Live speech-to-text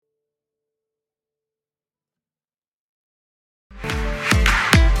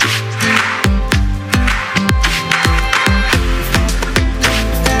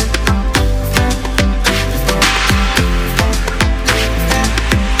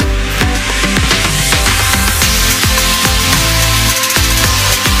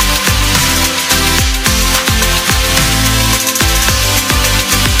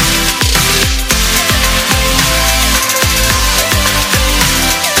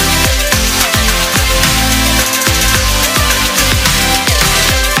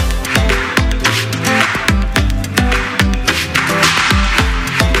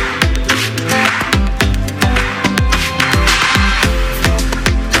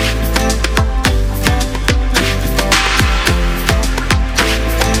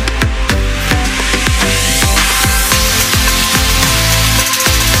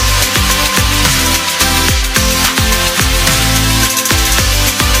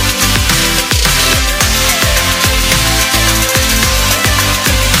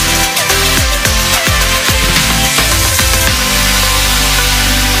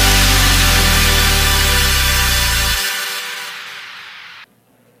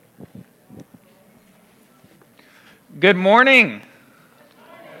Good morning.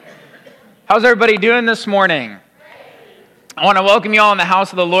 How's everybody doing this morning? I want to welcome you all in the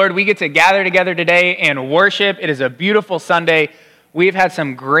house of the Lord. We get to gather together today and worship. It is a beautiful Sunday. We've had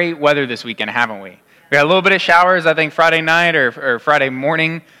some great weather this weekend, haven't we? We had a little bit of showers, I think, Friday night or Friday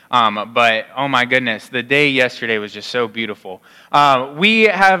morning. But oh my goodness, the day yesterday was just so beautiful. We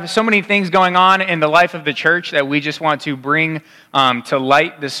have so many things going on in the life of the church that we just want to bring to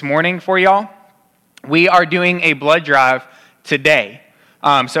light this morning for y'all. We are doing a blood drive today.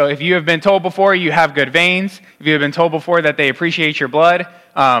 So if you have been told before you have good veins, if you have been told before that they appreciate your blood,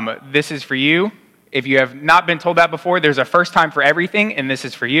 this is for you. If you have not been told that before, there's a first time for everything, and this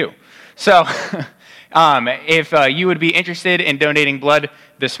is for you. So if you would be interested in donating blood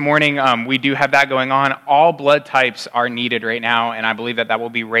this morning, we do have that going on. All blood types are needed right now, and I believe that will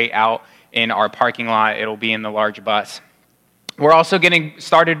be right out in our parking lot. It'll be in the large bus. We're also getting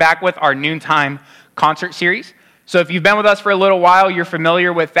started back with our noontime concert series. So if you've been with us for a little while, you're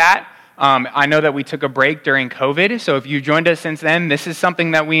familiar with that. I know that we took a break during COVID, so if you joined us since then, this is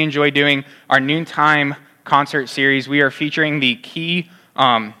something that we enjoy doing, our noontime concert series. We are featuring the key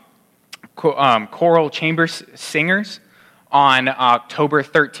choral chamber singers on October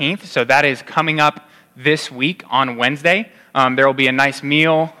 13th, so that is coming up this week on Wednesday. There will be a nice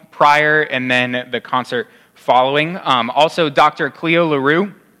meal prior and then the concert following. Also, Dr. Cleo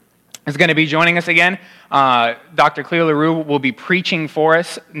LaRue is going to be joining us again. Dr. Cleo LaRue will be preaching for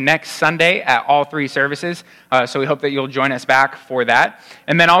us next Sunday at all three services, so we hope that you'll join us back for that.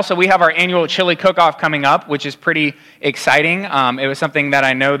 And then also we have our annual chili cook-off coming up, which is pretty exciting. It was something that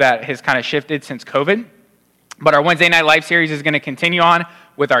I know that has kind of shifted since COVID, but our Wednesday Night Live series is going to continue on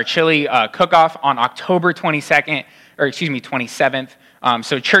with our chili cook-off on October 27th.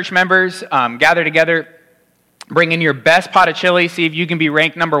 So church members, gather together. Bring in your best pot of chili. See if you can be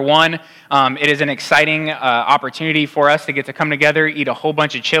ranked number one. It is an exciting opportunity for us to get to come together, eat a whole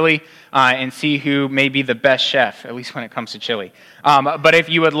bunch of chili, and see who may be the best chef, at least when it comes to chili. But if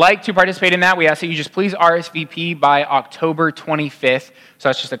you would like to participate in that, we ask that you just please RSVP by October 25th. So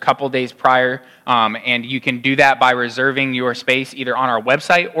that's just a couple days prior. And you can do that by reserving your space either on our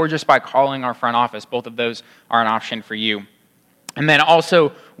website or just by calling our front office. Both of those are an option for you. And then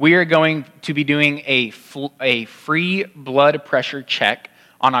also, we are going to be doing a free blood pressure check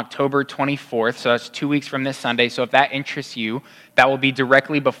on October 24th, so that's 2 weeks from this Sunday. So if that interests you, that will be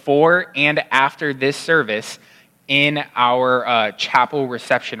directly before and after this service in our chapel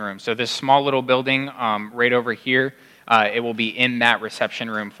reception room. So this small little building right over here, it will be in that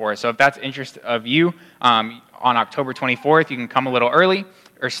reception room for us. So if that's interest of you, on October 24th, you can come a little early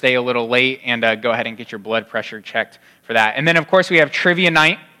or stay a little late and go ahead and get your blood pressure checked for that. And then, of course, we have trivia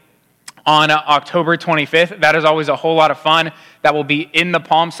night on October 25th. That is always a whole lot of fun. That will be in the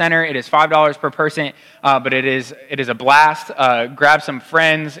Palm Center. It is $5 per person, but it is a blast. Grab some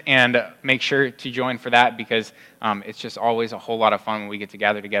friends and make sure to join for that because it's just always a whole lot of fun when we get to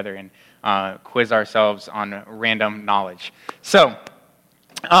gather together and quiz ourselves on random knowledge. So,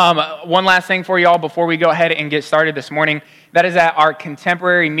 one last thing for y'all before we go ahead and get started this morning. That is at our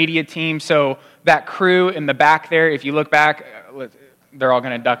contemporary media team. So that crew in the back there, if you look back, they're all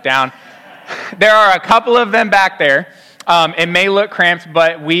going to duck down. There are a couple of them back there. It may look cramped,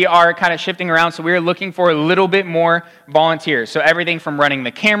 but we are kind of shifting around. So we're looking for a little bit more volunteers. So everything from running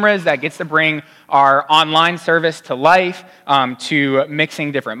the cameras that gets to bring our online service to life, to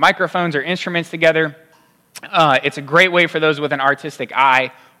mixing different microphones or instruments together. It's a great way for those with an artistic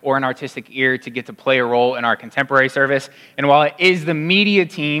eye or an artistic ear to get to play a role in our contemporary service. And while it is the media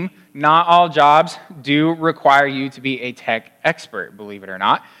team, not all jobs do require you to be a tech expert, believe it or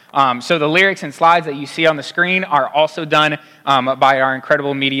not. So the lyrics and slides that you see on the screen are also done by our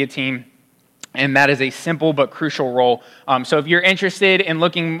incredible media team. And that is a simple but crucial role. So if you're interested in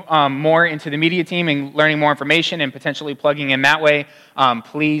looking more into the media team and learning more information and potentially plugging in that way,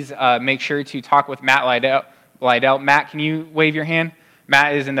 please make sure to talk with Matt Lydell. Matt, can you wave your hand?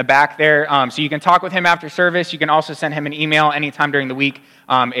 Matt is in the back there. So you can talk with him after service. You can also send him an email anytime during the week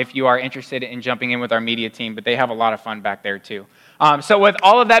if you are interested in jumping in with our media team. But they have a lot of fun back there too. So with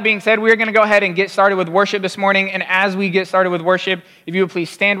all of that being said, we're going to go ahead and get started with worship this morning. And as we get started with worship, if you would please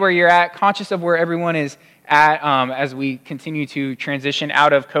stand where you're at, conscious of where everyone is at as we continue to transition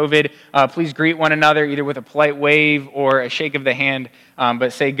out of COVID. Please greet one another either with a polite wave or a shake of the hand.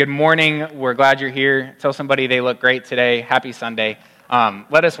 But say good morning. We're glad you're here. Tell somebody they look great today. Happy Sunday.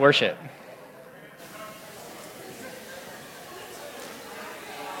 Let us worship.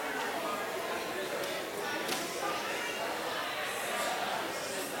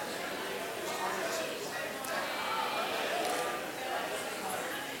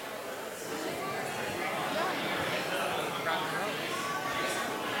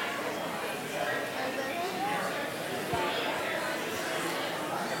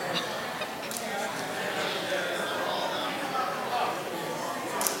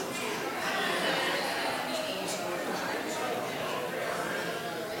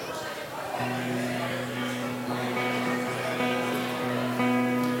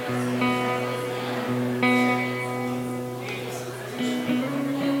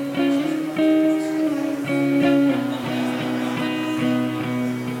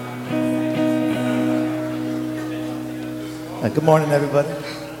 Good morning, everybody.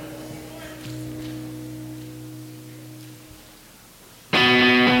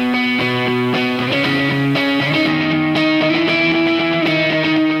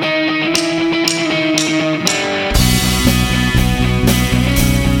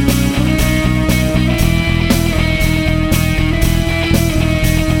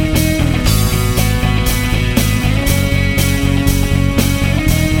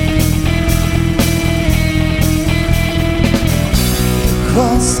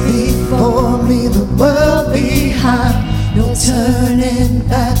 Cross before me, the world behind. No turning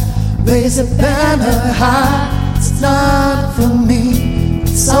back, raise a banner high. It's not for me,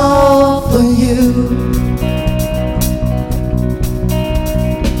 it's all for you.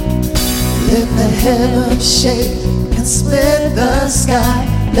 Let the heavens shake and split the sky.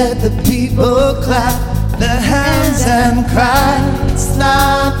 Let the people clap their hands and cry. It's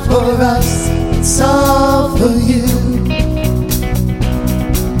not for us, it's all for you.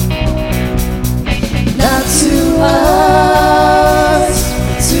 Not to us,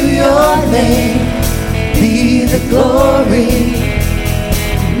 but to your name be the glory.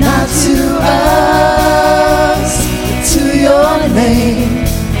 Not to us, but to your name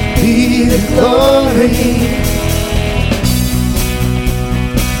be the glory.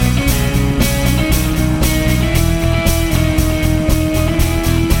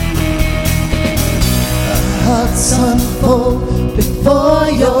 Our hearts unfold before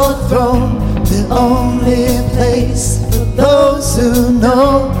your throne. The only place for those who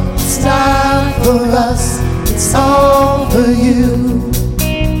know it's not for us, it's all for you.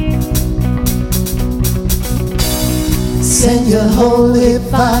 Send your holy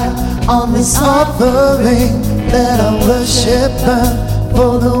fire on this offering. Let our worship burn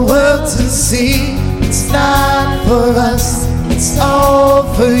for the world to see. It's not for us, it's all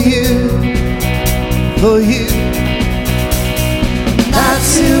for you, for you. Not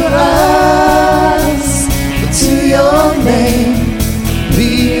to us, but to your name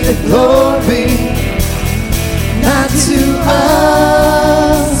be the glory. Not to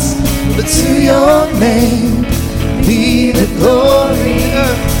us, but to your name be the glory.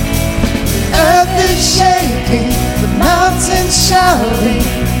 The earth is shaking, the mountains shouting.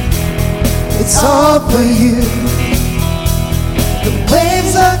 It's all for you. The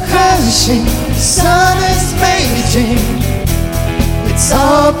waves are crashing, the sun is raging. It's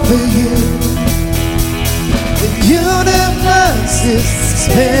all for you. The universe is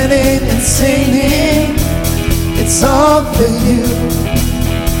spinning and singing. It's all for you.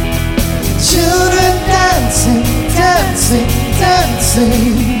 Children dancing, dancing,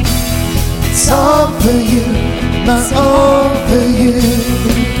 dancing. It's all for you, not all for you.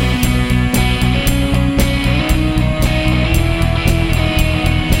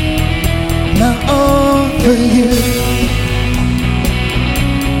 Not all for you.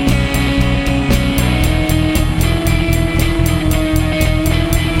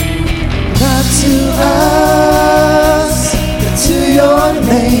 To us, but to your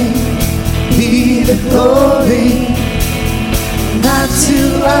name be the glory. Not to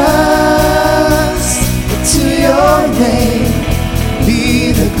us, but to your name be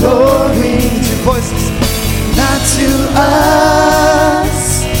the glory. Lift your voices. Not to us,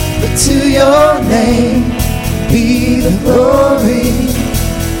 but to your name be the glory.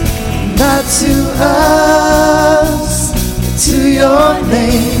 Not to us, but to your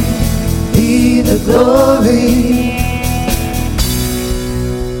name be the glory.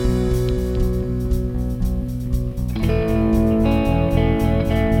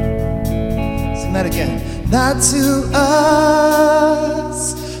 Sing that again. Not to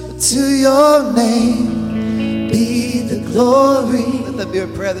us, but to your name be the glory. Let that be our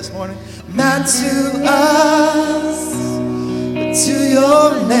prayer this morning. Not to us, but to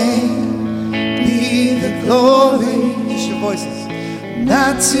your name be the glory. Just your voices.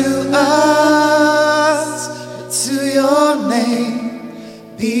 Not to us, but to your name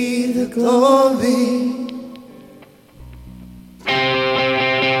be the glory.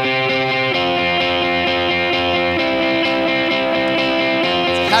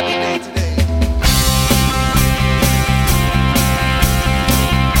 It's a happy day today.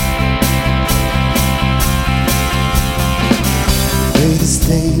 The greatest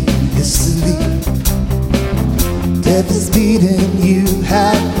day in history. Death is beaten, you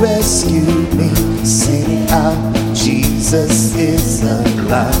have rescued me. Sing out, Jesus is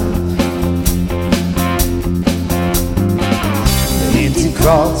alive. The empty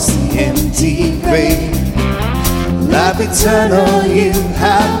cross, the empty grave. Life eternal, you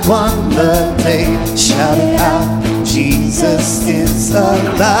have won the day. Shout it out, Jesus is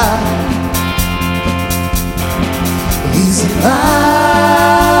alive. He's alive. alive.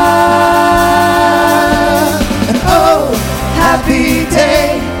 And oh, happy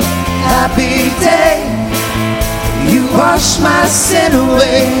day, you wash my sin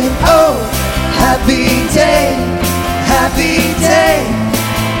away. Oh, happy day,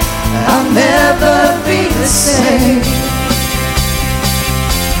 I'll never be the same.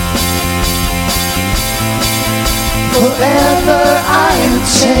 Forever I am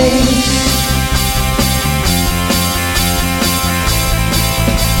changed.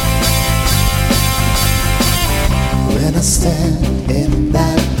 When I stand in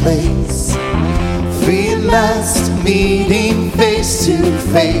that place, free at last, meeting face to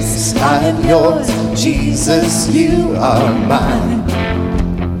face, I am yours, Jesus, you are mine.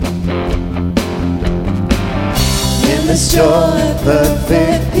 In this joy,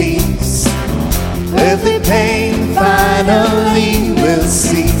 perfect peace, earthly pain finally will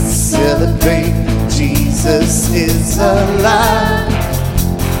cease. Celebrate, Jesus is alive.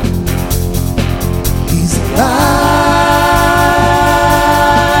 He's alive.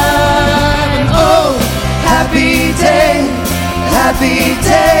 And oh, happy day,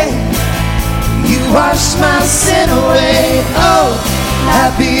 you wash my sin away. Oh,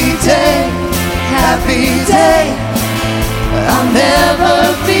 happy day, I'll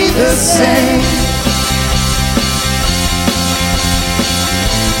never be the same.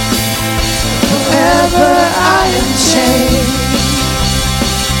 Forever I am changed.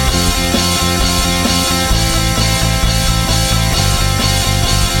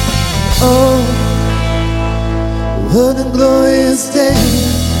 Oh, what a glorious day,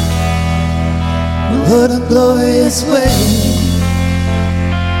 what a glorious way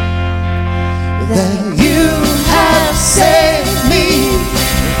that you have saved me.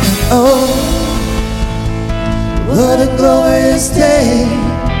 Oh, what a glorious day,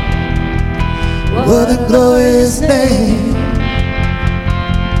 what a glorious name.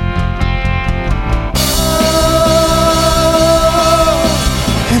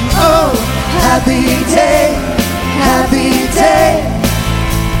 Happy day,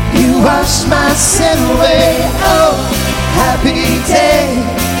 you wash my sin away. Oh, happy day,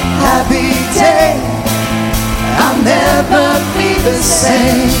 I'll never be the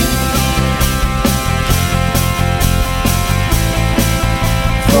same.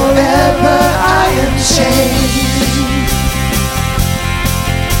 Forever I am changed.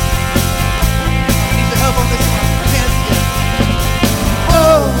 Need your help on this one. Can't see it.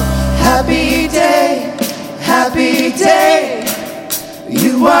 Oh, happy day,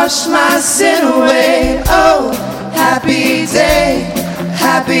 you wash my sin away. Oh, happy day,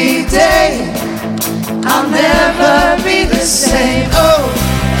 I'll never be the same. Oh,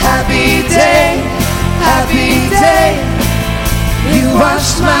 happy day, you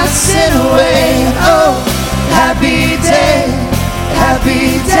washed my sin away. Oh, happy day,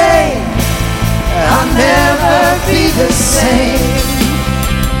 I'll never be the same.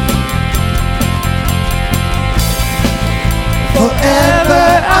 Forever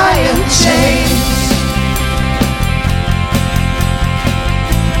I am changed.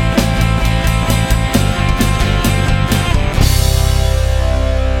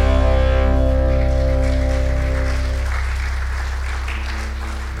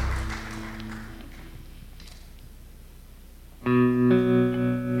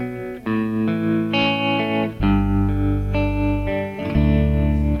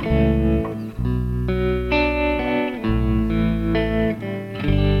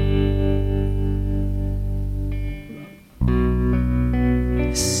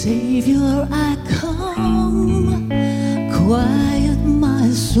 Savior, I come, quiet my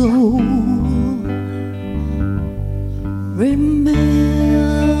soul. Remember,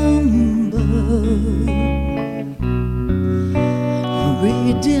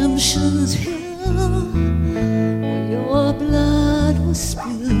 redemption's hill, where your blood was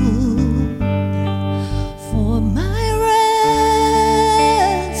spilled for my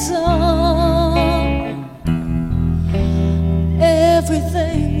ransom.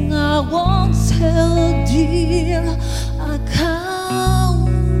 Everything I once held dear, I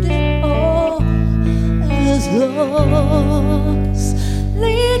count it all as lost.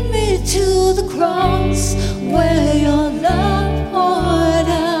 Lead me to the cross where your love poured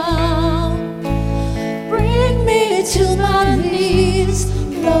out. Bring me to my knees,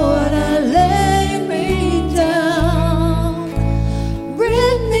 Lord, I lay me down.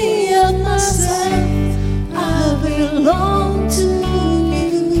 Rid me of myself, I belong to you.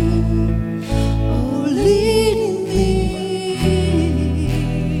 Oh, lead me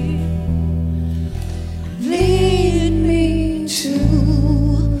to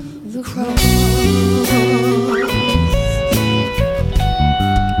the cross.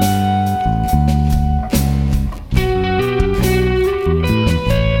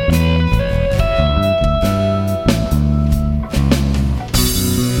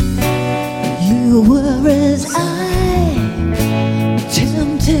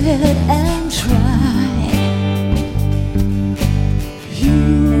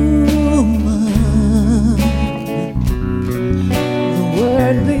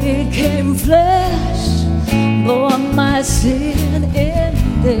 my sin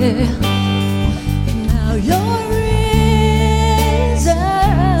ended. Now you're risen.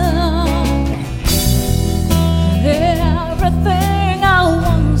 Everything I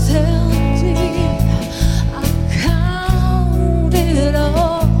once held dear, I count it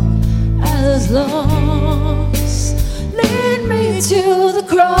all as lost. Lead me to the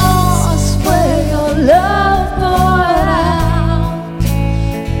cross where your love poured out.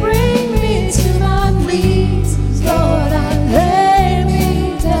 Bring me to my knees, Lord, I lay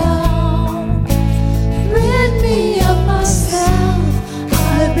me down. Rid me of myself,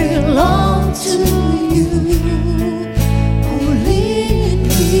 I belong to you. Oh, lead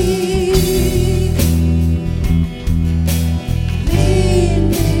me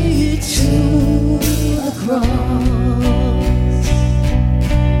to the cross,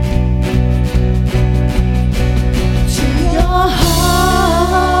 to your heart,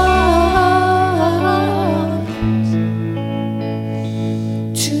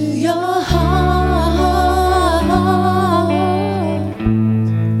 to your heart.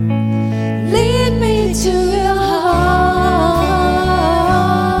 Lead me to your heart.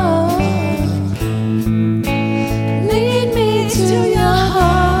 Lead me to your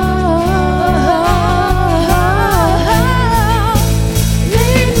heart.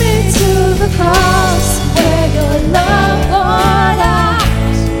 Lead me to the cross where your love poured out.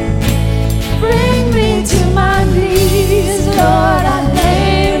 Bring me to my knees, Lord, I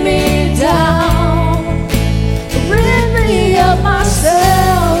lay me down. Rid me of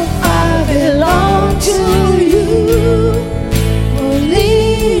myself, I belong to you. Oh,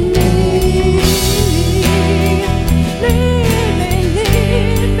 lead me,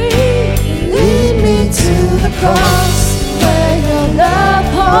 lead me to the cross where your love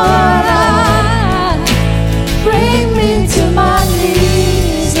poured out. Bring me to my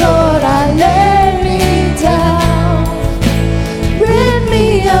knees, Lord, I lay me down. Rid me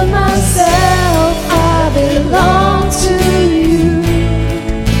of myself, I belong to you.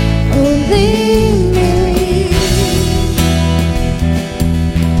 Oh, lead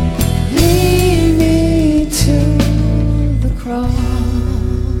me to the cross.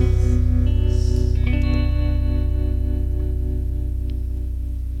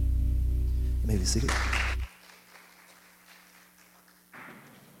 Maybe sing it.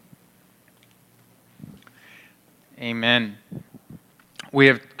 Amen. We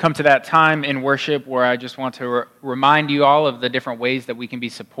have come to that time in worship where I just want to remind you all of the different ways that we can be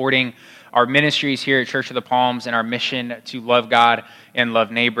supporting our ministries here at Church of the Palms and our mission to love God and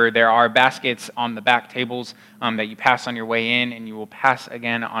love neighbor. There are baskets on the back tables that you pass on your way in and you will pass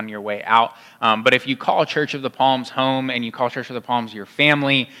again on your way out. But if you call Church of the Palms home and you call Church of the Palms your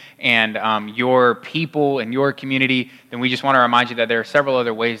family and your people and your community, then we just want to remind you that there are several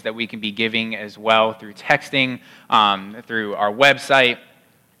other ways that we can be giving as well, through texting, through our website,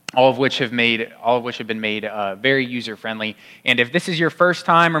 all of which have been made very user-friendly. And if this is your first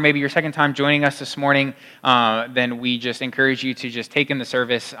time or maybe your second time joining us this morning, then we just encourage you to just take in the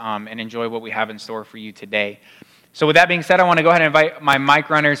service and enjoy what we have in store for you today. So with that being said, I want to go ahead and invite my mic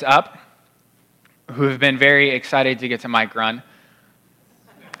runners up, who have been very excited to get to mic run.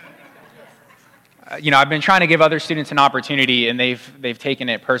 I've been trying to give other students an opportunity, and they've taken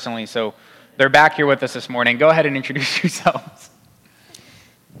it personally, so they're back here with us this morning. Go ahead and introduce yourselves.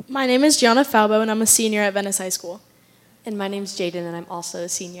 My name is Gianna Falbo, and I'm a senior at Venice High School. And my name's Jaden, and I'm also a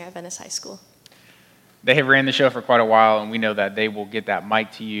senior at Venice High School. They have ran the show for quite a while, and we know that they will get that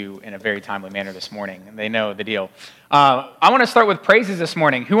mic to you in a very timely manner this morning. And they know the deal. I want to start with praises this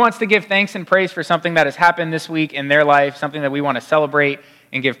morning. Who wants to give thanks and praise for something that has happened this week in their life, something that we want to celebrate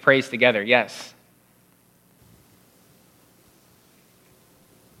and give praise together? Yes.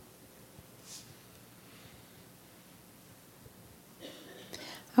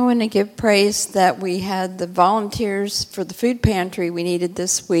 I want to give praise that we had the volunteers for the food pantry we needed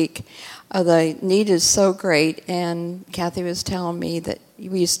this week. The need is so great, and Kathy was telling me that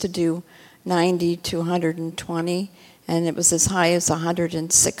we used to do 90 to 120, and it was as high as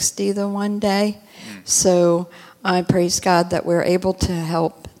 160 the one day. So I praise God that we're able to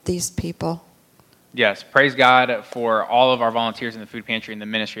help these people. Yes, praise God for all of our volunteers in the food pantry and the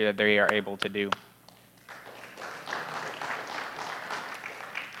ministry that they are able to do.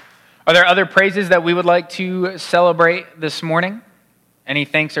 Are there other praises that we would like to celebrate this morning? Any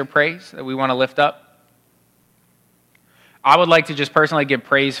thanks or praise that we want to lift up? I would like to just personally give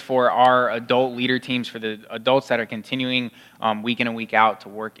praise for our adult leader teams, for the adults that are continuing week in and week out to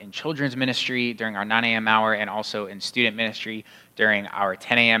work in children's ministry during our 9 a.m. hour and also in student ministry during our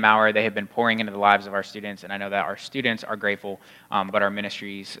 10 a.m. hour. They have been pouring into the lives of our students, and I know that our students are grateful, but our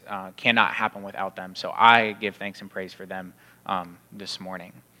ministries cannot happen without them. So I give thanks and praise for them this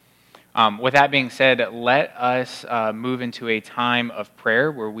morning. With that being said, let us move into a time of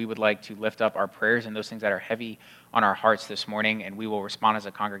prayer where we would like to lift up our prayers and those things that are heavy on our hearts this morning, and we will respond as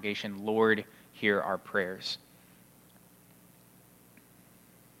a congregation, Lord, hear our prayers.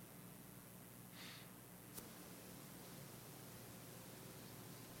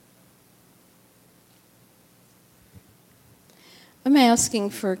 I'm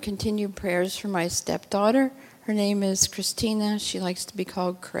asking for continued prayers for my stepdaughter. Her name is Christina. She likes to be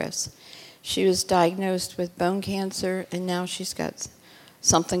called Chris. She was diagnosed with bone cancer, and now she's got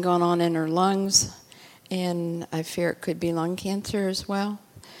something going on in her lungs, and I fear it could be lung cancer as well.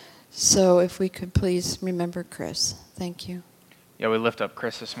 So if we could please remember Chris. Thank you. Yeah, we lift up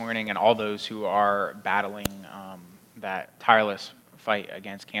Chris this morning and all those who are battling that tireless fight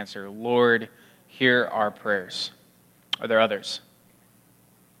against cancer. Lord, hear our prayers. Are there others?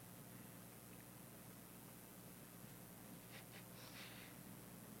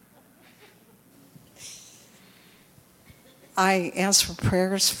 I asked for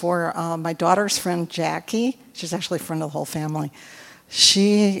prayers for my daughter's friend, Jackie. She's actually a friend of the whole family.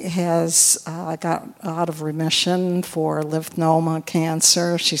 She has got out of remission for lymphoma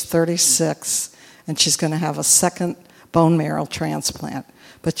cancer. She's 36, and she's going to have a second bone marrow transplant.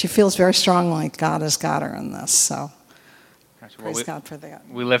 But she feels very strongly God has got her in this, so praise God for that.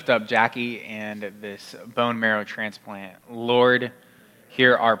 We lift up Jackie and this bone marrow transplant. Lord,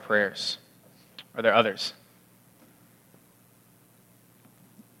 hear our prayers. Are there others?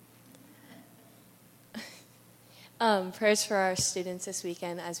 Prayers for our students this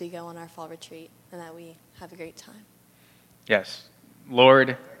weekend as we go on our fall retreat, and that we have a great time. Yes.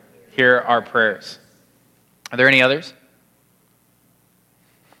 Lord, hear our prayers. Are there any others?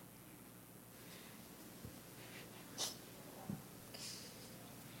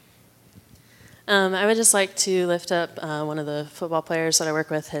 I would just like to lift up one of the football players that I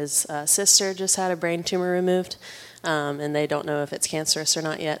work with. His sister just had a brain tumor removed, and they don't know if it's cancerous or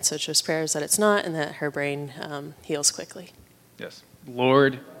not yet, so just prayers that it's not and that her brain heals quickly. Yes.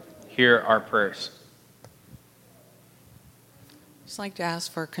 Lord, hear our prayers. I'd just like to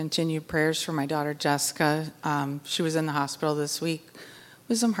ask for continued prayers for my daughter, Jessica. She was in the hospital this week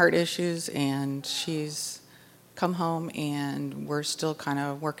with some heart issues, and she's come home, and we're still kind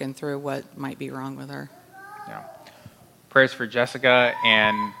of working through what might be wrong with her. Yeah. Prayers for Jessica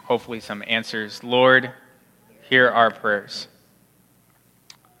and hopefully some answers. Lord, hear our prayers.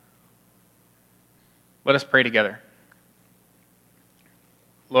 Let us pray together.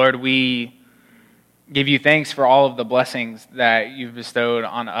 Lord, we give you thanks for all of the blessings that you've bestowed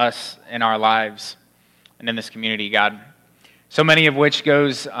on us in our lives and in this community, God. So many of which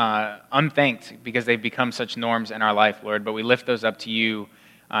goes unthanked because they've become such norms in our life, Lord. But we lift those up to you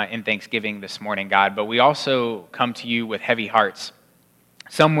in thanksgiving this morning, God. But we also come to you with heavy hearts,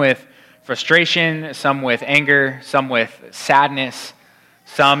 some with frustration, some with anger, some with sadness,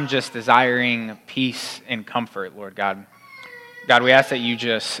 some just desiring peace and comfort, Lord God. God, we ask that you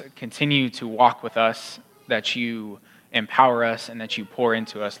just continue to walk with us, that you empower us, and that you pour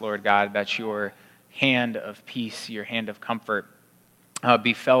into us, Lord God, that your hand of peace, your hand of comfort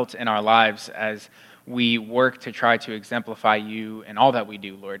be felt in our lives as we work to try to exemplify you in all that we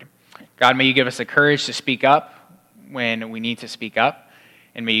do, Lord. God, may you give us the courage to speak up when we need to speak up,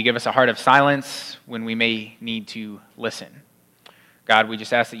 and may you give us a heart of silence when we may need to listen. God, we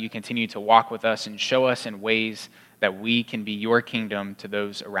just ask that you continue to walk with us and show us in ways that we can be your kingdom to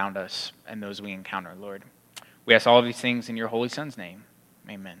those around us and those we encounter, Lord. We ask all of these things in your Holy Son's name.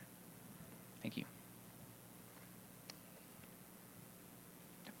 Amen. Thank you.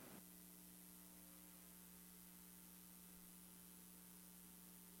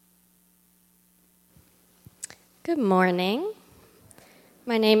 Good morning.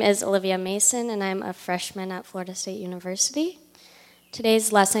 My name is Olivia Mason, and I'm a freshman at Florida State University.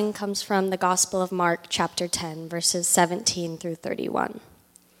 Today's lesson comes from the Gospel of Mark, chapter 10, verses 17 through 31.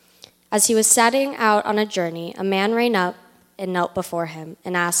 As he was setting out on a journey, a man ran up and knelt before him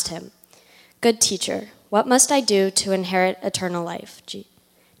and asked him, "Good teacher, what must I do to inherit eternal life?"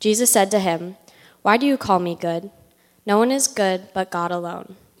 Jesus said to him, "Why do you call me good? No one is good but God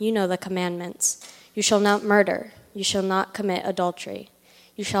alone. You know the commandments. You shall not murder. You shall not commit adultery.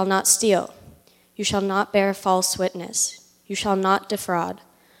 You shall not steal. You shall not bear false witness. You shall not defraud.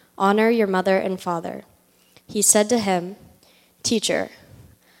 Honor your mother and father." He said to him, "Teacher,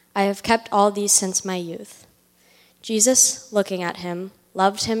 I have kept all these since my youth." Jesus, looking at him,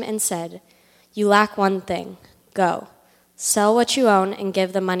 loved him and said, "You lack one thing. Go, sell what you own and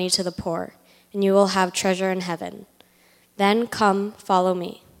give the money to the poor, and you will have treasure in heaven. Then come, follow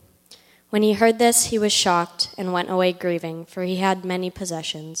me." When he heard this, he was shocked and went away grieving, for he had many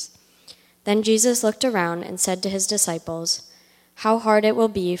possessions. Then Jesus looked around and said to his disciples, "How hard it will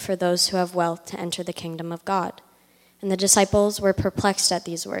be for those who have wealth to enter the kingdom of God." And the disciples were perplexed at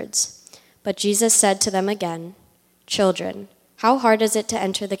these words. But Jesus said to them again, "Children, how hard is it to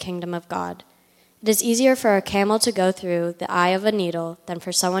enter the kingdom of God? It is easier for a camel to go through the eye of a needle than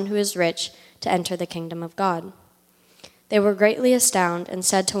for someone who is rich to enter the kingdom of God." They were greatly astounded and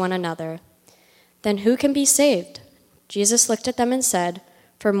said to one another, "Then who can be saved?" Jesus looked at them and said,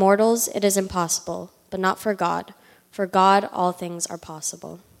 "For mortals it is impossible, but not for God. For God all things are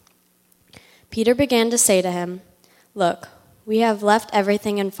possible." Peter began to say to him, "Look, we have left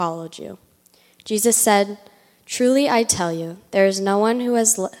everything and followed you." Jesus said, "Truly I tell you, there is no one who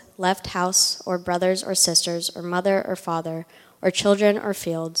has left house or brothers or sisters or mother or father or children or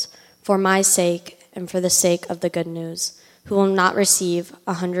fields for my sake and for the sake of the good news, who will not receive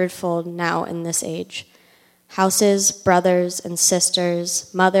 100-fold now in this age. Houses, brothers and sisters,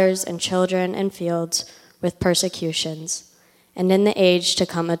 mothers and children and fields with persecutions, and in the age to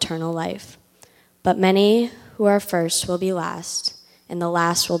come eternal life. But many who are first will be last, and the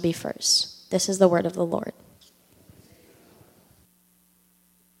last will be first." This is the word of the Lord.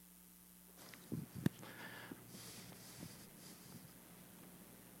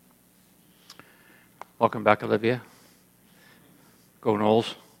 Welcome back, Olivia. Go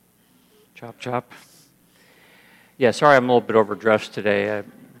Knowles. Chop, chop. Yeah, sorry I'm a little bit overdressed today. I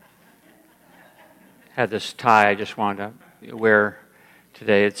had this tie I just wanted to wear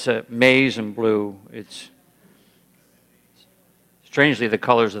today. It's maize and blue. It's strangely the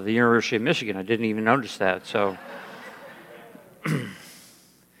colors of the University of Michigan. I didn't even notice that. So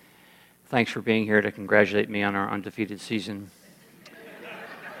thanks for being here to congratulate me on our undefeated season.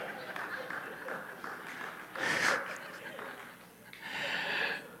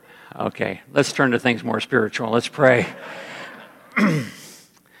 Okay, let's turn to things more spiritual. Let's pray.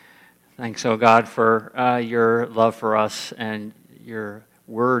 Thanks, oh God, for your love for us and your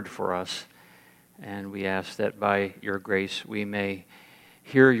word for us. And we ask that by your grace we may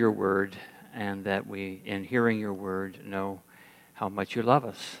hear your word, and that we, in hearing your word, know how much you love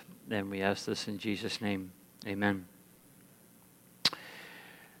us. And we ask this in Jesus' name. Amen.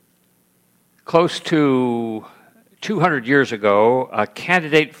 Close to 200 years ago, a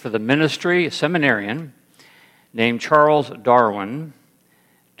candidate for the ministry, a seminarian named Charles Darwin,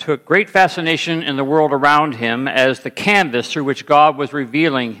 took great fascination in the world around him as the canvas through which God was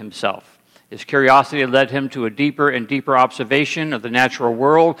revealing himself. His curiosity led him to a deeper and deeper observation of the natural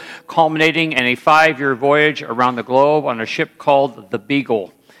world, culminating in a 5-year voyage around the globe on a ship called the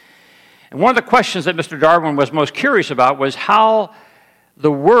Beagle. And one of the questions that Mr. Darwin was most curious about was how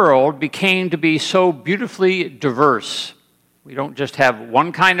the world became to be so beautifully diverse. We don't just have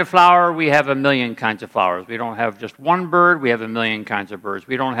one kind of flower, we have a million kinds of flowers. We don't have just one bird, we have a million kinds of birds.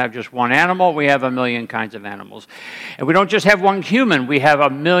 We don't have just one animal, we have a million kinds of animals. And we don't just have one human, we have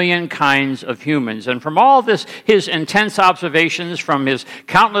a million kinds of humans. And from all this, his intense observations from his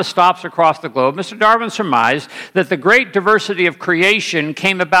countless stops across the globe, Mr. Darwin surmised that the great diversity of creation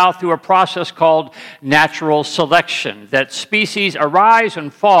came about through a process called natural selection, that species arise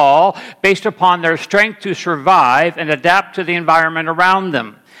and fall based upon their strength to survive and adapt to the environment around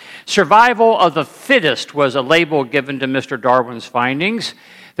them. Survival of the fittest was a label given to Mr. Darwin's findings,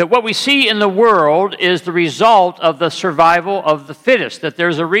 that what we see in the world is the result of the survival of the fittest, that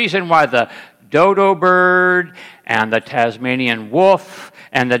there's a reason why the dodo bird and the Tasmanian wolf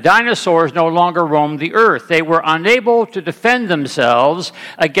and the dinosaurs no longer roamed the earth. They were unable to defend themselves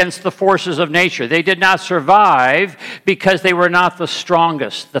against the forces of nature. They did not survive because they were not the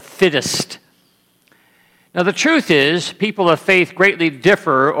strongest, the fittest. Now, the truth is, people of faith greatly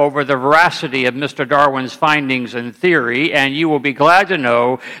differ over the veracity of Mr. Darwin's findings and theory, and you will be glad to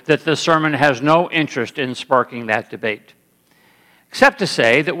know that this sermon has no interest in sparking that debate. Except to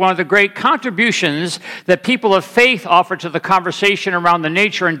say that one of the great contributions that people of faith offer to the conversation around the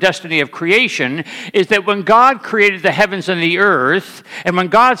nature and destiny of creation is that when God created the heavens and the earth, and when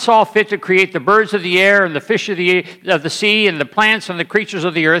God saw fit to create the birds of the air and the fish of the sea and the plants and the creatures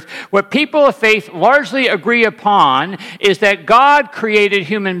of the earth, what people of faith largely agree upon is that God created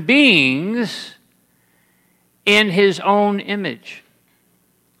human beings in his own image.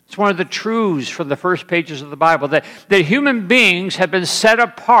 It's one of the truths from the first pages of the Bible, that human beings have been set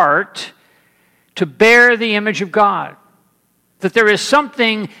apart to bear the image of God. that there is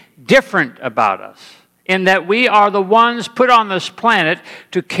something different about us, in that we are the ones put on this planet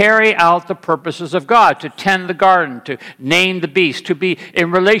to carry out the purposes of God, to tend the garden, to name the beast, to be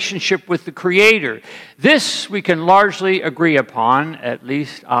in relationship with the Creator. This we can largely agree upon, at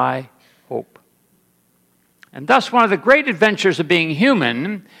least I hope. And thus one of the great adventures of being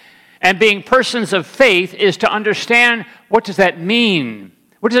human and being persons of faith is to understand, what does that mean?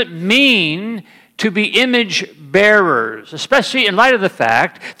 What does it mean to be image bearers, especially in light of the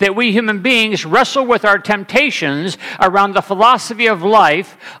fact that we human beings wrestle with our temptations around the philosophy of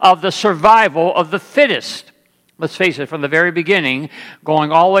life of the survival of the fittest. Let's face it, from the very beginning,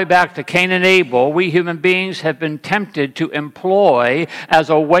 going all the way back to Cain and Abel, we human beings have been tempted to employ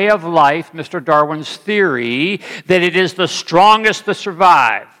as a way of life Mr. Darwin's theory that it is the strongest to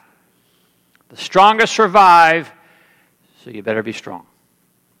survive. The strongest survive, so you better be strong.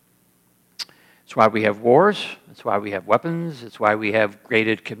 It's why we have wars. It's why we have weapons. It's why we have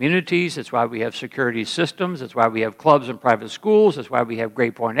graded communities. It's why we have security systems. It's why we have clubs and private schools. It's why we have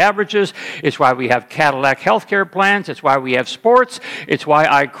grade point averages. It's why we have Cadillac healthcare plans. It's why we have sports. It's why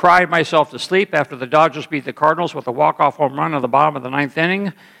I cried myself to sleep after the Dodgers beat the Cardinals with a walk-off home run at the bottom of the ninth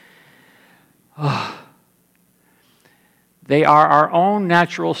inning. They are our own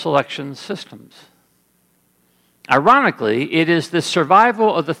natural selection systems. Ironically, it is the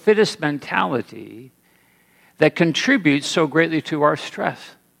survival of the fittest mentality that contributes so greatly to our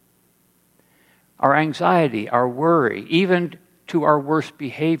stress, our anxiety, our worry, even to our worst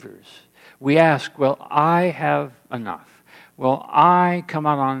behaviors. We ask, will I have enough? Will I come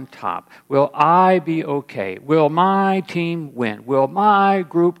out on top? Will I be okay? Will my team win? Will my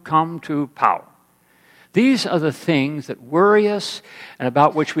group come to power? These are the things that worry us and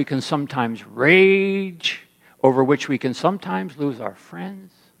about which we can sometimes rage, over which we can sometimes lose our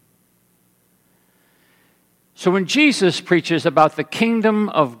friends. So when Jesus preaches about the kingdom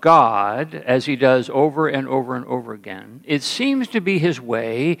of God, as he does over and over and over again, it seems to be his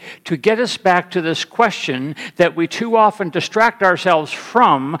way to get us back to this question that we too often distract ourselves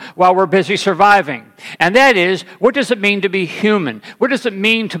from while we're busy surviving. And that is, what does it mean to be human? What does it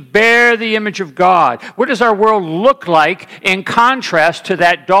mean to bear the image of God? What does our world look like in contrast to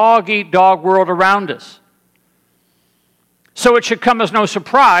that dog-eat-dog world around us? So it should come as no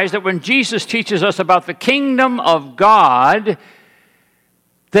surprise that when Jesus teaches us about the kingdom of God,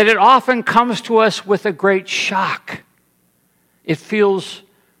 that it often comes to us with a great shock. It feels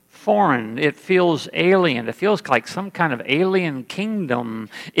foreign. It feels alien. It feels like some kind of alien kingdom.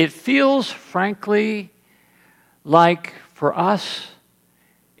 It feels, frankly, like for us,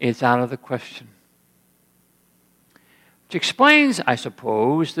 it's out of the question. Which explains, I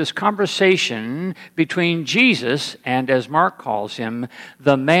suppose, this conversation between Jesus and, as Mark calls him,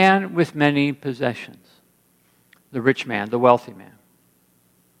 the man with many possessions, the rich man, the wealthy man.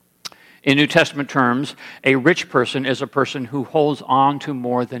 In New Testament terms, a rich person is a person who holds on to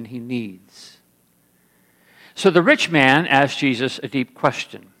more than he needs. So the rich man asked Jesus a deep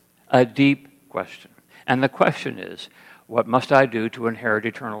question. And the question is, what must I do to inherit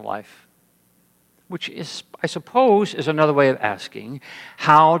eternal life? Which is, I suppose, is another way of asking,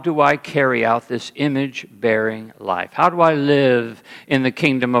 how do I carry out this image-bearing life? How do I live in the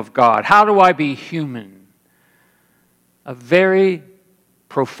kingdom of God? How do I be human? A very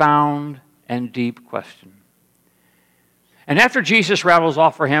profound and deep question. And after Jesus rattles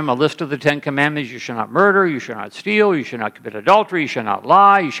off for him a list of the 10 commandments, you shall not murder, you shall not steal, you shall not commit adultery, you shall not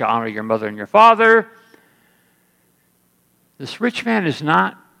lie, you shall honor your mother and your father, this rich man is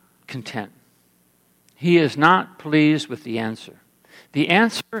not content. He is not pleased with the answer. The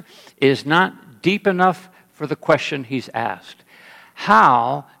answer is not deep enough for the question he's asked.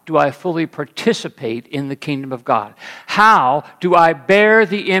 How do I fully participate in the kingdom of God? How do I bear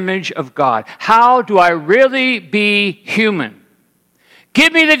the image of God? How do I really be human?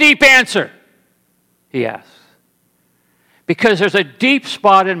 Give me the deep answer, he asks. Because there's a deep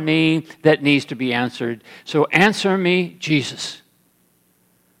spot in me that needs to be answered. So answer me, Jesus.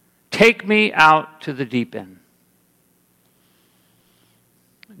 Take me out to the deep end.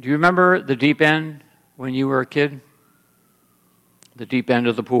 Do you remember the deep end when you were a kid? The deep end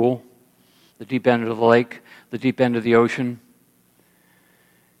of the pool, the deep end of the lake, the deep end of the ocean.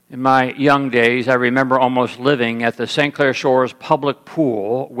 In my young days, I remember almost living at the St. Clair Shores public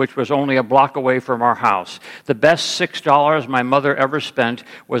pool, which was only a block away from our house. The best $6 my mother ever spent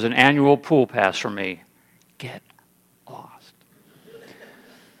was an annual pool pass for me. Get lost.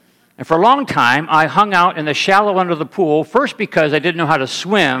 And for a long time, I hung out in the shallow end of the pool, first because I didn't know how to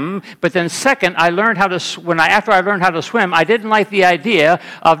swim, but then second, after I learned how to swim, I didn't like the idea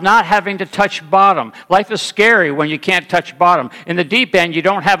of not having to touch bottom. Life is scary when you can't touch bottom. In the deep end, you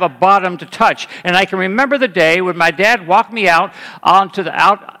don't have a bottom to touch. And I can remember the day when my dad walked me out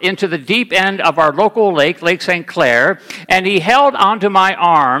into the deep end of our local lake, Lake St. Clair, and he held onto my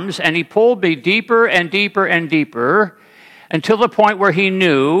arms, and he pulled me deeper and deeper and deeper, until the point where he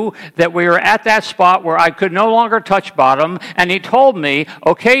knew that we were at that spot where I could no longer touch bottom, and he told me,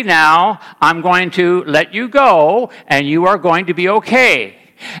 okay, now I'm going to let you go, and you are going to be okay.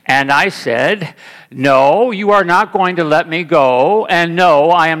 And I said, no, you are not going to let me go, and no,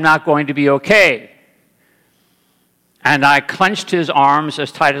 I am not going to be okay. And I clenched his arms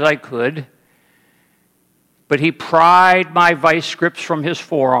as tight as I could, but he pried my vice grips from his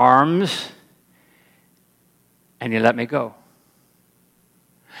forearms, and he let me go.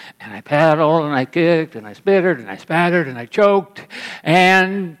 And I paddled, and I kicked, and I spittered, and I spattered, and I choked,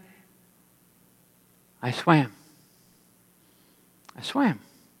 and I swam. I swam,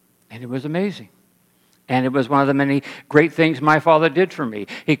 and it was amazing. And it was one of the many great things my father did for me.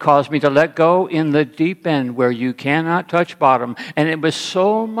 He caused me to let go in the deep end where you cannot touch bottom. And it was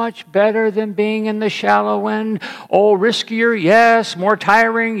so much better than being in the shallow end. Oh, riskier, yes. More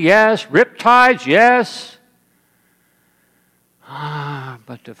tiring, yes. Riptides, yes.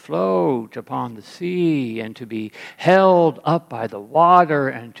 But to float upon the sea and to be held up by the water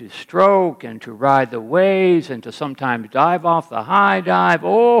and to stroke and to ride the waves and to sometimes dive off the high dive.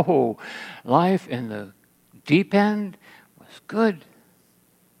 Oh, life in the deep end was good.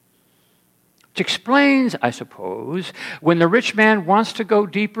 Which explains, I suppose, when the rich man wants to go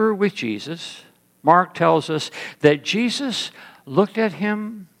deeper with Jesus, Mark tells us that Jesus looked at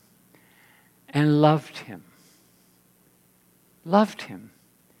him and loved him. Loved him.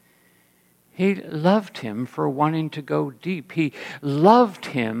 He loved him for wanting to go deep. He loved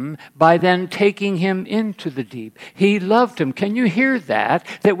him by then taking him into the deep. He loved him. Can you hear that?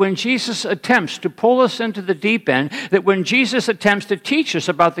 That when Jesus attempts to pull us into the deep end, that when Jesus attempts to teach us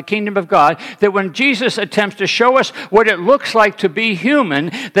about the kingdom of God, that when Jesus attempts to show us what it looks like to be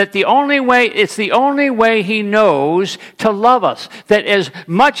human, that it's the only way he knows to love us. That as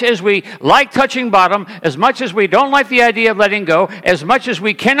much as we like touching bottom, as much as we don't like the idea of letting go, as much as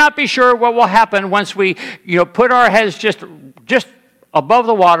we cannot be sure what will happen once we put our heads just above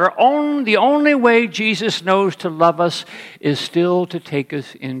the water, the only way Jesus knows to love us is still to take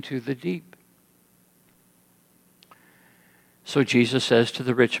us into the deep. So Jesus says to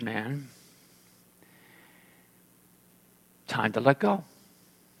the rich man, time to let go.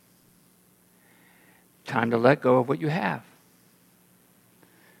 Time to let go of what you have.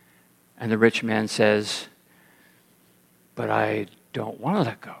 And the rich man says, but I don't want to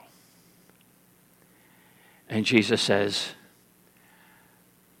let go. And Jesus says,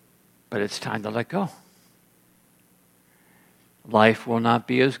 but it's time to let go. Life will not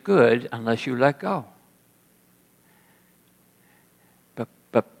be as good unless you let go.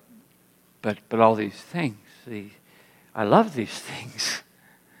 But all these things, I love these things.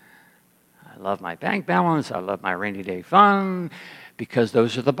 I love my bank balance. I love my rainy day fund because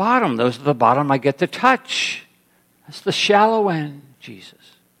those are the bottom. Those are the bottom I get to touch. That's the shallow end, Jesus.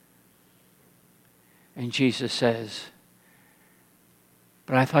 And Jesus says,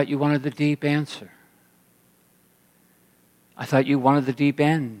 but I thought you wanted the deep answer. I thought you wanted the deep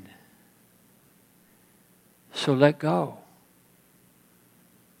end. So let go.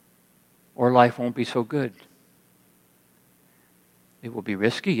 Or life won't be so good. It will be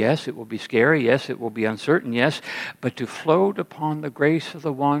risky, yes. It will be scary, yes. It will be uncertain, yes. But to float upon the grace of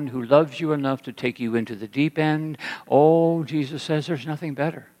the one who loves you enough to take you into the deep end, oh, Jesus says there's nothing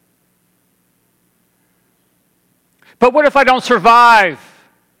better. But what if I don't survive?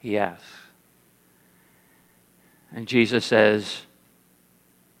 He asks. And Jesus says,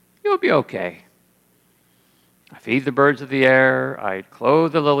 you'll be okay. I feed the birds of the air. I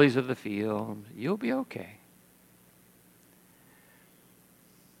clothe the lilies of the field. You'll be okay.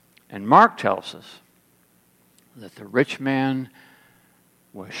 And Mark tells us that the rich man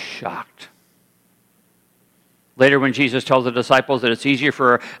was shocked. Later, when Jesus told the disciples that it's easier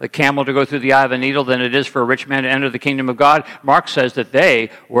for a camel to go through the eye of a needle than it is for a rich man to enter the kingdom of God, Mark says that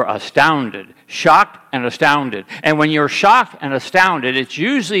they were astounded, shocked and astounded. And when you're shocked and astounded, it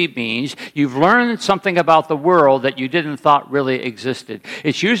usually means you've learned something about the world that you didn't thought really existed.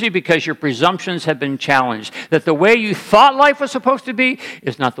 It's usually because your presumptions have been challenged, that the way you thought life was supposed to be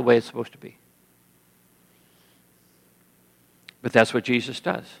is not the way it's supposed to be. But that's what Jesus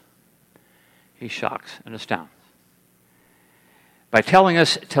does. He shocks and astounds. by telling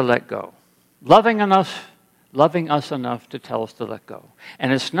us to let go, loving us enough to tell us to let go.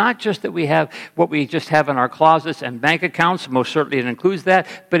 And it's not just that we have what we just have in our closets and bank accounts. Most certainly it includes that,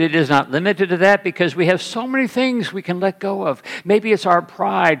 but it is not limited to that because we have so many things we can let go of. Maybe it's our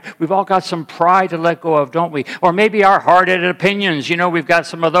pride. We've all got some pride to let go of, don't we? Or maybe our hard-headed opinions. You know, we've got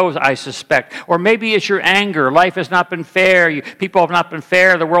some of those, I suspect. Or maybe it's your anger. Life has not been fair. People have not been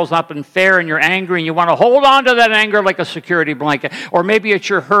fair. The world's not been fair, and you're angry, and you want to hold on to that anger like a security blanket. Or maybe it's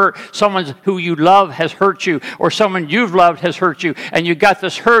your hurt. Someone who you love has hurt you, or someone you've loved has hurt you, and you got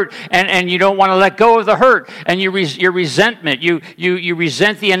this hurt, and you don't want to let go of the hurt, and your resentment, you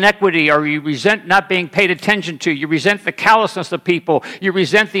resent the inequity, or you resent not being paid attention to, you resent the callousness of people, you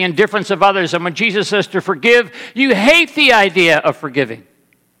resent the indifference of others, and when Jesus says to forgive, you hate the idea of forgiving,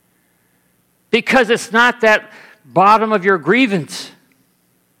 because it's not that bottom of your grievance.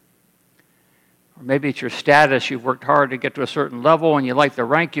 Or maybe it's your status. You've worked hard to get to a certain level, and you like the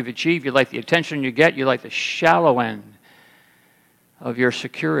rank you've achieved, you like the attention you get, you like the shallow end of your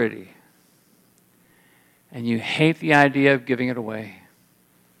security. And you hate the idea of giving it away.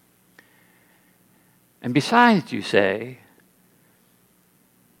 And besides, you say,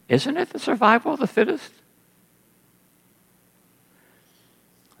 isn't it the survival of the fittest?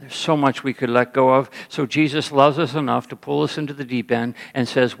 There's so much we could let go of. So Jesus loves us enough to pull us into the deep end and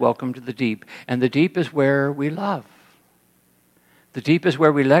says, welcome to the deep. And the deep is where we love. The deep is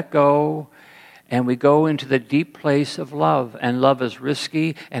where we let go and we go into the deep place of love. And love is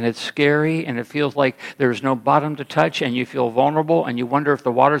risky and it's scary and it feels like there's no bottom to touch and you feel vulnerable and you wonder if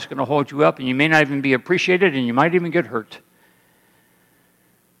the water's going to hold you up and you may not even be appreciated and you might even get hurt.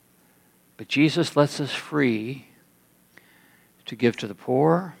 But Jesus lets us free to give to the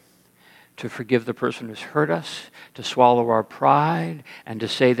poor, to forgive the person who's hurt us, to swallow our pride, and to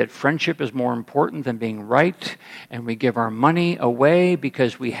say that friendship is more important than being right, and we give our money away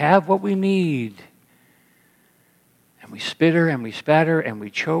because we have what we need. And we spitter, and we spatter, and we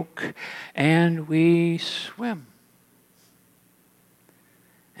choke, and we swim.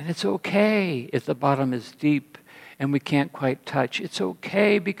 And it's okay if the bottom is deep and we can't quite touch. It's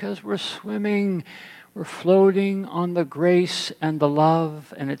okay because we're swimming. We're floating on the grace and the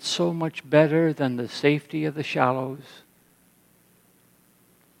love, and it's so much better than the safety of the shallows.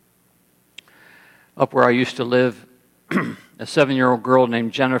 Up where I used to live, a 7-year-old girl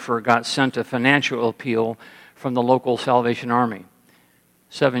named Jennifer got sent a financial appeal from the local Salvation Army.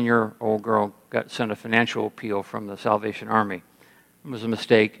 7-year-old girl got sent a financial appeal from the Salvation Army. It was a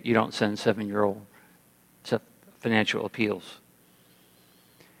mistake. You don't send 7-year-old financial appeals.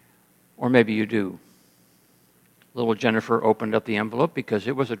 Or maybe you do. Little Jennifer opened up the envelope because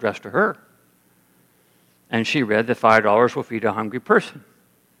it was addressed to her. And she read that $5 will feed a hungry person.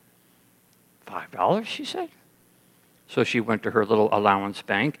 $5, she said. So she went to her little allowance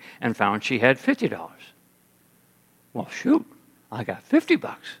bank and found she had $50. Well, shoot, I got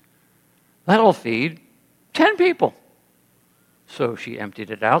 $50. That'll feed 10 people. So she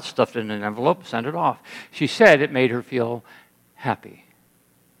emptied it out, stuffed it in an envelope, sent it off. She said it made her feel happy.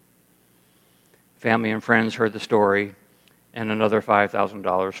 Family and friends heard the story, and another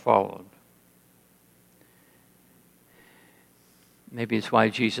 $5,000 followed. Maybe it's why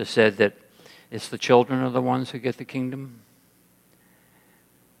Jesus said that it's the children are the ones who get the kingdom.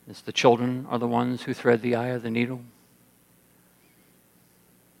 It's the children are the ones who thread the eye of the needle.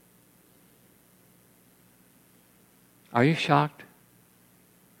 Are you shocked?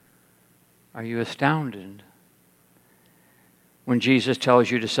 Are you astounded when Jesus tells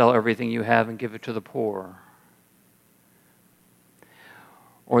you to sell everything you have and give it to the poor?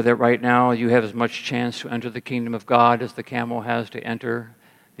 Or that right now you have as much chance to enter the kingdom of God as the camel has to enter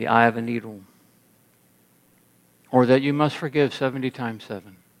the eye of a needle? Or that you must forgive 70 times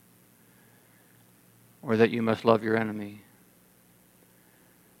 7? Or that you must love your enemy?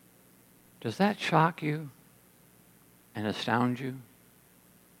 Does that shock you and astound you?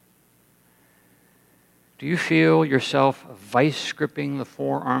 Do you feel yourself vice gripping the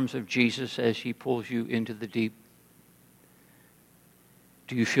forearms of Jesus as he pulls you into the deep?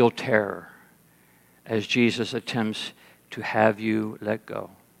 Do you feel terror as Jesus attempts to have you let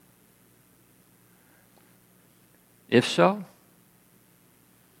go? If so,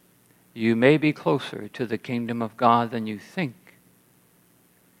 you may be closer to the kingdom of God than you think.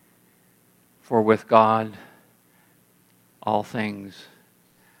 For with God, all things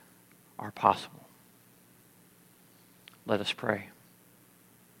are possible. Let us pray.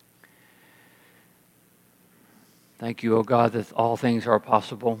 Thank you, O God, that all things are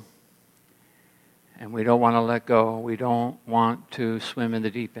possible. And we don't want to let go. We don't want to swim in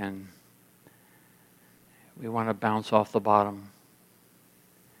the deep end. We want to bounce off the bottom.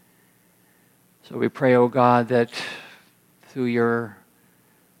 So we pray, O God, that through your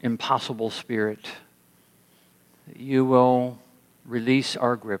impossible Spirit, that you will release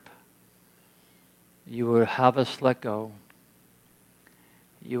our grip. You will have us let go.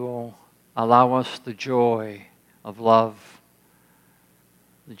 You will allow us the joy of love,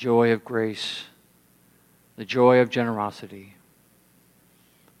 the joy of grace, the joy of generosity.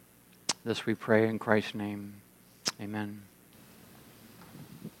 This we pray in Christ's name. Amen.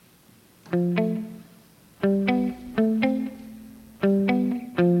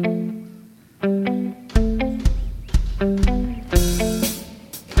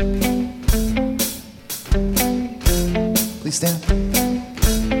 Please stand.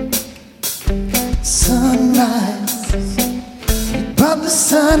 Sunrise, you brought the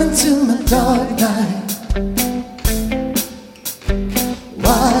sun into my dark night.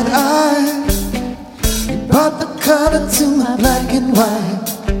 Wide-eyed, you brought the color to my black and white.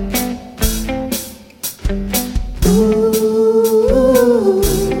 Ooh,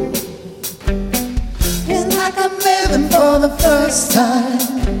 it's like I'm living for the first time.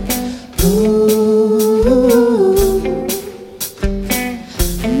 Ooh,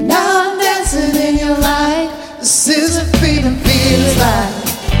 now I'm dancing in your light. This is what freedom feels like.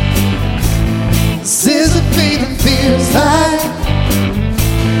 This is what freedom feels like.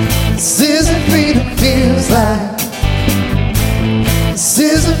 This is what freedom feels like. This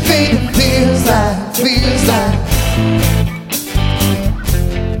is what freedom feels like. Feels like.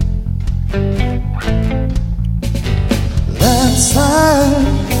 Landslide,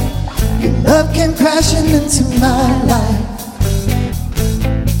 your love came crashing into my life.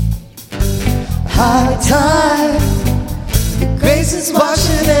 High tide, your grace is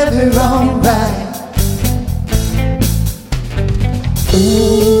washing every wrong right.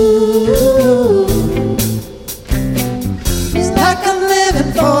 Ooh, it's like I'm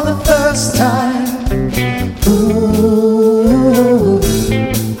living for the first time. Ooh,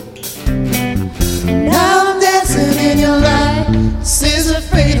 now I'm dancing in your light. This is what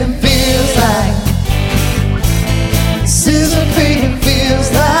freedom feels like. This is what freedom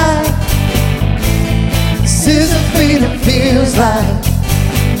feels like. This is what freedom feels like.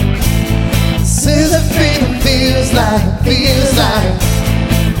 This is what freedom feels like. Feels like.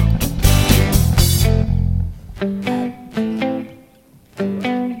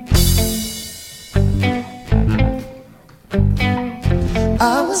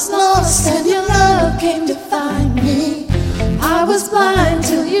 I was lost and your love came to find me. I was blind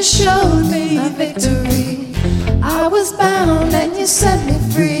till you showed me my victory. I was bound and you set me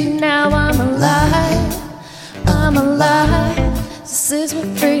free. Now I'm alive, I'm alive. This is what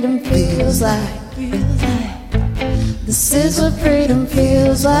freedom feels like. This is what freedom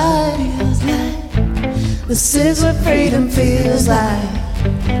feels like. This is what freedom feels like.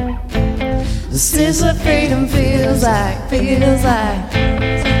 This is what freedom feels like. Feels like.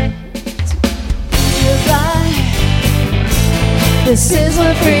 Feels like. This is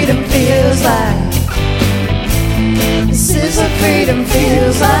what freedom feels like. This is what freedom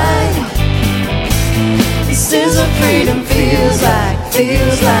feels like. This is what freedom feels like.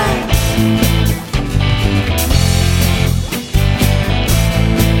 Feels like.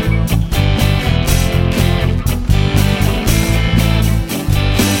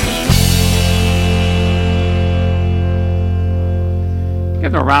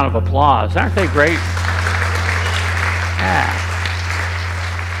 Give them a round of applause. Aren't they great? Yeah.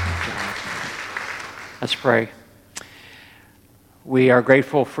 Let's pray. We are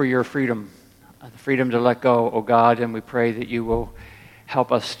grateful for your freedom, the freedom to let go, oh God, and we pray that you will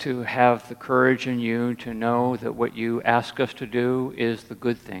help us to have the courage in you to know that what you ask us to do is the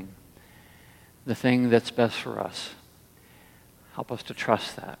good thing, the thing that's best for us. Help us to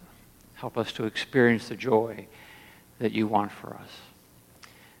trust that. Help us to experience the joy that you want for us.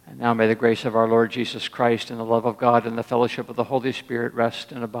 And now may the grace of our Lord Jesus Christ and the love of God and the fellowship of the Holy Spirit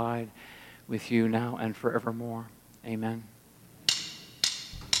rest and abide with you now and forevermore. Amen.